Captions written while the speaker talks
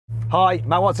Hi,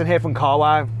 Matt Watson here from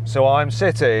carwow. So I'm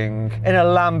sitting in a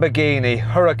Lamborghini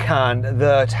Huracan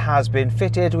that has been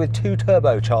fitted with 2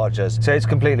 turbochargers. So it's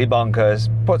completely bonkers,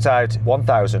 puts out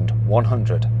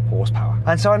 1,100 horsepower.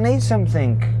 And so I need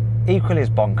something equally as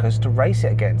bonkers to race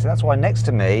it against. So that's why next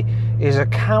to me is a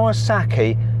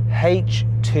Kawasaki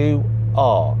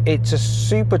H2R. It's a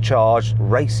supercharged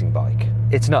racing bike.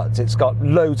 It's nuts, it's got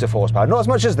loads of horsepower. Not as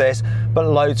much as this, but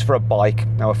loads for a bike.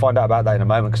 Now we'll find out about that in a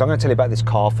moment, because I'm going to tell you about this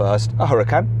car first. A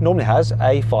Huracan normally has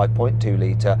a 5.2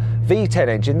 litre V10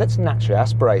 engine that's naturally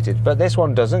aspirated, but this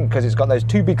one doesn't, because it's got those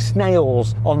 2 big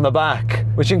snails on the back,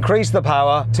 which increase the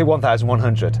power to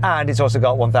 1,100. And it's also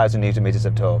got 1,000 Newton meters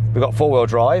of torque. We've got 4-wheel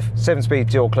drive, 7-speed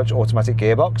dual clutch automatic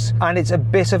gearbox, and it's a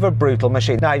bit of a brutal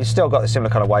machine. Now you've still got a similar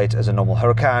kind of weight as a normal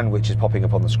Huracan, which is popping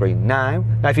up on the screen now.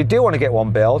 Now if you do want to get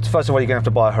one built, first of all you're going to have to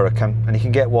buy a Huracan, and you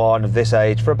can get one of this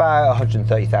age for about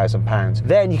 £130,000.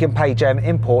 Then you can pay Gem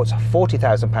Imports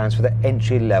 £40,000 for the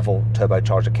entry-level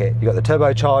turbocharger kit. You've got the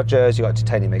turbochargers, you've got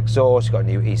titanium exhaust, you've got a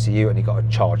new ECU, and you've got a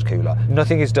charge cooler.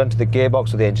 Nothing is done to the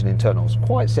gearbox or the engine internals.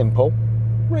 Quite simple,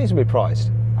 reasonably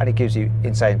priced, and it gives you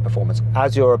insane performance,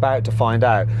 as you're about to find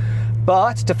out.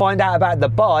 But to find out about the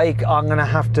bike, I'm going to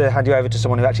have to hand you over to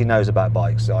someone who actually knows about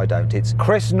bikes. I don't. It's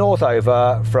Chris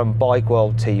Northover from Bike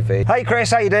World TV. Hey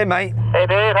Chris, how you doing, mate? Hey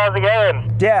dude, how's it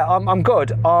going? Yeah, I'm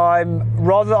good.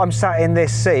 I'm sat in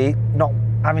this seat, not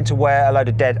having to wear a load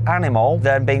of dead animal,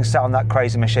 than being sat on that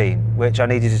crazy machine, which I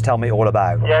need you to tell me all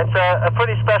about. Yeah, it's a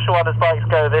pretty special one as bikes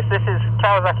go. This is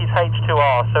Kawasaki's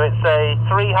H2R, so it's a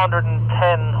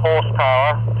 310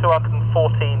 horsepower,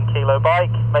 214 kilo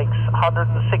bike, makes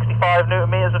 165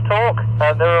 Newton meters of torque.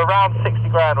 They were around 60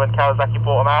 grand when Kawasaki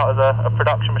brought them out as a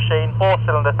production machine.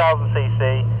 4-cylinder,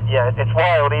 1000cc. Yeah, it's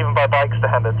wild even by bike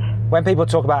standards. When people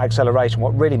talk about acceleration,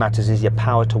 what really matters is your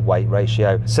power to weight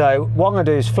ratio. So what I'm going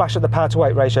to do is flash up the power to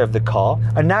weight ratio of the car,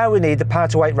 and now we need the power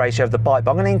to weight ratio of the bike.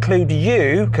 But I'm going to include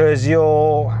you because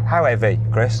you're how heavy,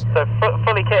 Chris? So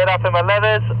fully kitted up in my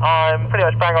leathers, I'm pretty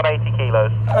much bang on 80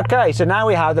 kilos. Okay, so now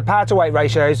we have the power to weight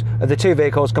ratios of the 2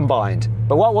 vehicles combined.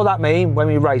 But what will that mean when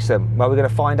we race them? Well, we're going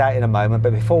to find out in a moment,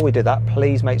 but before we do that,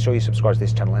 please make sure you subscribe to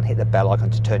this channel and hit the bell icon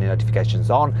to turn your notifications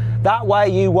on. That way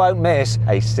you won't miss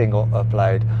a single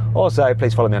upload. Also,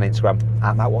 please follow me on Instagram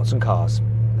at MattWatsonCars.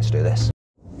 Let's do this.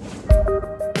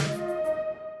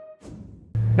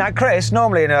 Now Chris,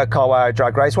 normally in a carwow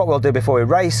drag race, what we'll do before we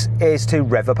race is to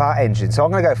rev up our engine. So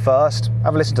I'm going to go first,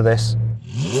 have a listen to this.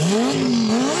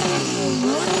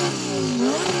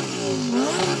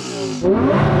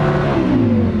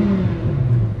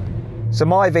 So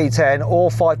my V10, all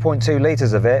 5.2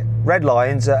 litres of it, red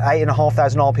lines at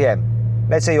 8,500 RPM.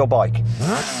 Let's see your bike.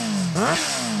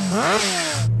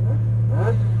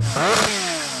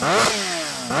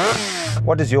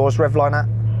 What does yours rev line at?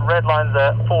 Red line's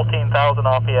at 14,000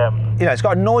 RPM. You know, it's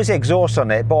got a noisy exhaust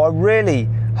on it, but what I really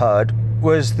heard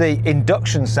was the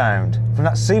induction sound from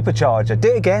that supercharger.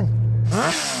 Do it again.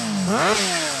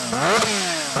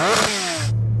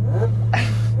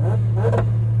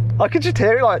 I could just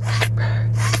hear it like,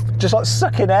 just like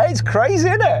sucking air. It's crazy,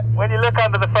 isn't it? When you look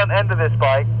under the front end of this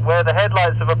bike, where the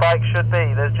headlights of a bike should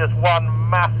be, there's just one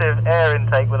massive air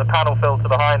intake with a panel filter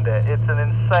behind it. It's an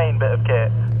insane bit of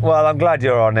kit. Well, I'm glad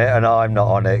you're on it and I'm not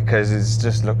on it, because it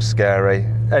just looks scary.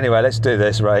 Anyway, let's do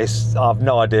this race. I've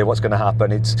no idea what's going to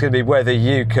happen. It's going to be whether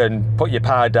you can put your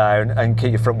power down and keep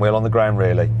your front wheel on the ground,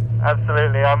 really.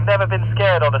 Absolutely. I've never been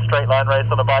scared on a straight line race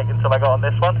on a bike until I got on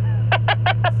this one.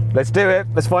 Let's do it.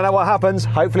 Let's find out what happens.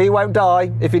 Hopefully he won't die.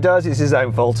 If he does, it's his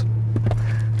own fault.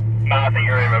 No, I think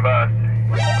you're in reverse.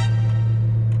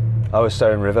 I was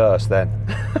so in reverse then.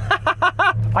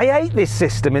 I hate this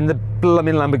system in the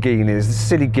blooming Lamborghinis, the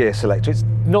silly gear selector. It's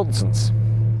nonsense.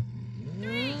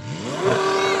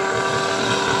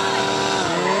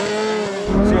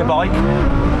 See a bike?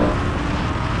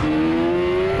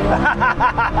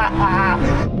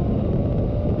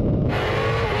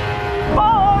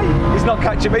 Bye! He's not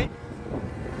catching me.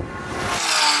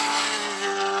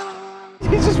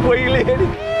 He's just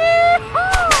wheeling.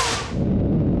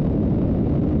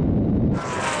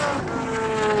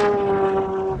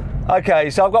 Okay,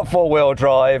 so I've got 4-wheel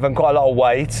drive and quite a lot of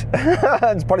weight,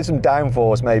 and probably some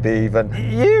downforce maybe even.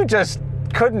 You just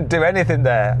couldn't do anything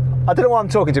there. I don't know why I'm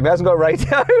talking to him, he hasn't got a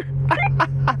radio.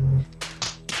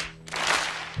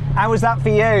 How was that for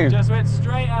you? Just went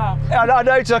straight up. I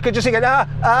noticed I could just think, I'm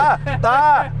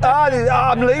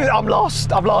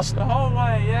lost, I've lost. The whole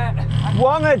way, yeah.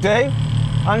 What I'm going to do,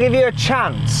 I'm going to give you a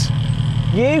chance.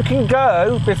 You can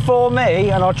go before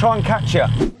me and I'll try and catch you.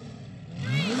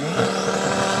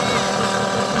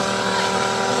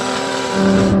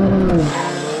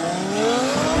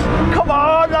 Come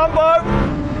on, Lambo!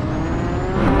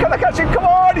 Can I catch him? Come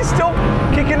on, he's still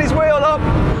kicking his wheel up.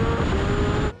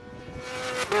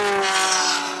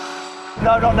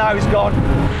 No, not now, he's gone.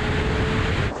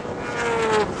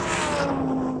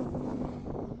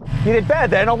 You did better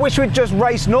then. I wish we'd just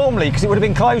raced normally because it would have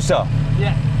been closer.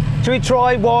 Yeah. Should we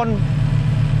try one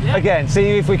again?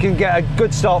 See if we can get a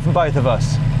good start from both of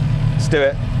us. Let's do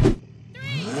it.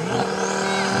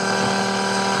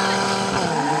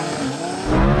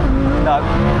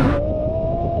 No.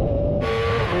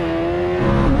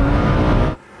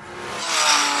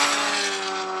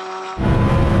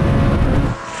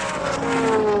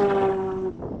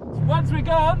 Once we're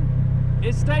gone,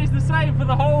 it stays the same for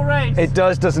the whole race. It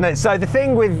does, doesn't it? So the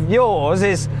thing with yours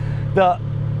is that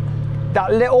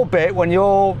little bit when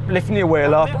you're lifting your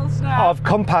wheel up, I've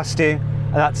come past you,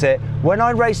 and that's it. When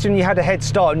I raced and you had a head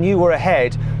start and you were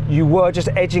ahead, you were just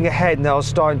edging ahead and I was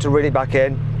starting to really back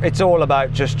in. It's all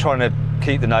about just trying to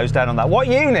keep the nose down on that. What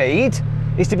you need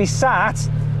is to be sat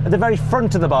at the very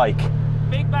front of the bike.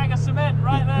 Big bag of cement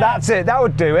right there. That's it, that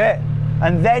would do it.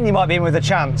 And then you might be in with a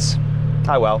chance.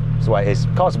 Oh well, that's the way it is.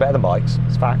 Cars are better than bikes,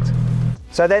 it's fact.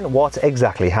 So then what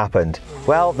exactly happened?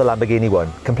 Well, the Lamborghini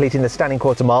won, completing the standing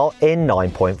quarter mile in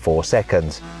 9.4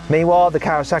 seconds. Meanwhile, the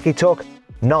Kawasaki took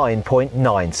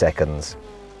 9.9 seconds.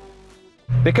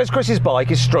 Because Chris's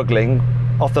bike is struggling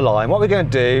off the line, what we're going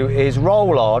to do is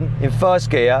roll on in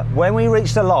first gear. When we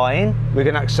reach the line, we're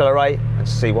going to accelerate and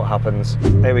see what happens.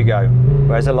 There we go.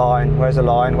 Where's the line? Where's the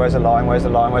line? Where's the line? Where's the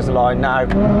line? Where's the line? Now.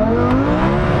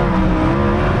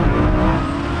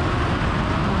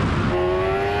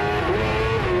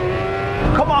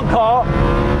 Come on, car.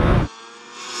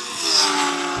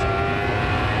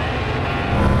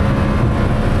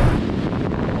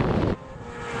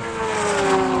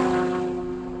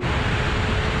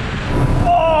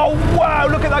 Oh, wow,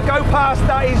 look at that go past.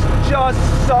 That is just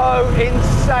so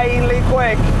insanely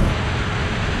quick.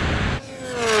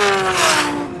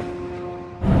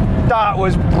 That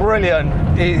was brilliant.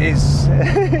 It is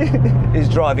is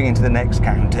driving into the next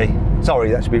county. Sorry,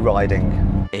 that should be riding.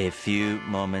 A few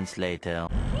moments later.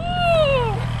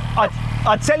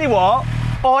 I tell you what,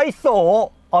 I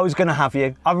thought I was going to have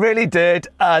you. I really did.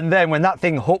 And then when that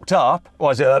thing hooked up,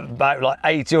 was it about like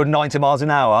 80 or 90 miles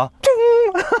an hour?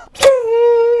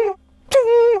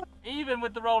 Even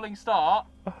with the rolling start,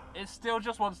 it still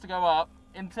just wants to go up.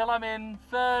 Until I'm in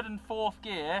third and fourth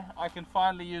gear, I can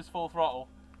finally use full throttle.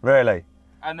 Really?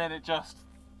 And then it just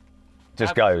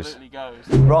goes. goes.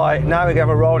 Right, now we're going to have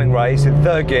a rolling race in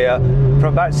third gear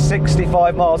from about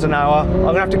 65 miles an hour. I'm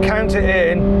going to have to count it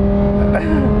in.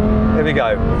 Here we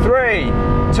go. 3,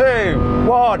 2,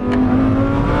 1.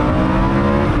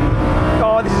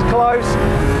 Oh, this is close.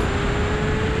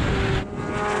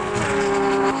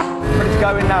 But it's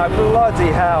going now.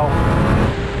 Bloody hell.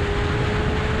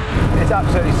 It's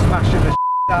absolutely smashing the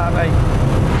out of me.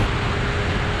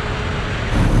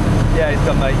 Yeah, it's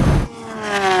done, mate.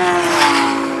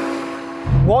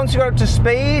 Once he got up to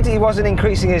speed, he wasn't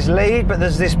increasing his lead, but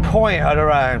there's this point at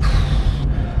around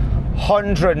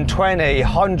 120,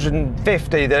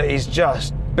 150 that he's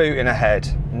just booting ahead.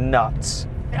 Nuts.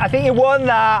 I think he won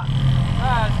that.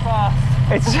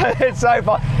 It's fast. It's so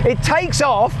fast. It takes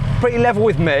off pretty level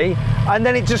with me, and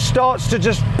then it just starts to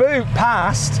just boot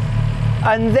past,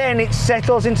 and then it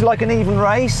settles into like an even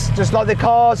race, just like the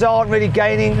cars aren't really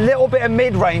gaining. A little bit of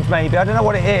mid-range maybe, I don't know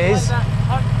what it is. Like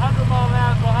that 100 mile an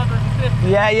hour to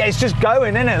 150. Yeah, it's just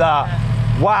going, isn't it, that?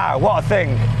 Yeah. Wow, what a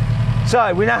thing.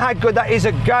 So, we know how good that is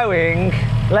at going.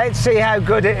 Let's see how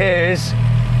good it is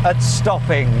at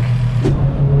stopping.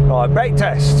 Right, brake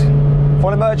test.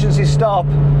 For an emergency stop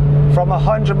from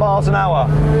 100 miles an hour.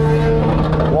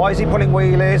 Why is he pulling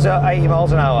wheelies at 80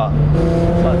 miles an hour?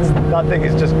 That thing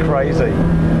is just crazy.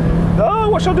 Oh,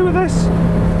 what shall I do with this?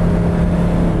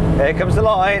 Here comes the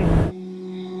line.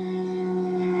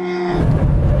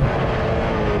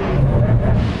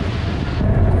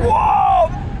 Whoa!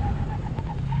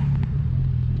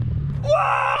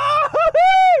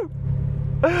 Whoa!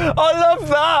 I love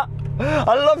that.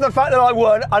 I love the fact that I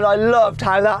won, and I loved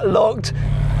how that looked.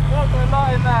 Not gonna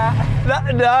lie in that.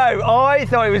 No, I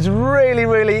thought it was really,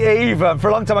 really even. For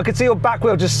a long time, I could see your back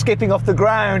wheel just skipping off the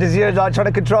ground as you're like trying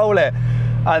to control it.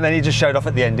 And then you just showed off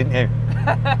at the end, didn't you?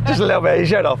 Just a little bit, you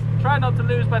showed off. Try not to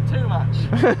lose by too much.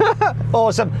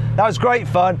 Awesome, that was great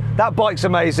fun. That bike's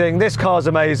amazing, this car's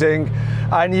amazing.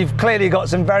 And you've clearly got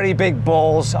some very big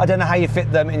balls. I don't know how you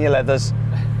fit them in your leathers.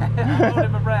 I'm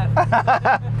holding my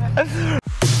breath.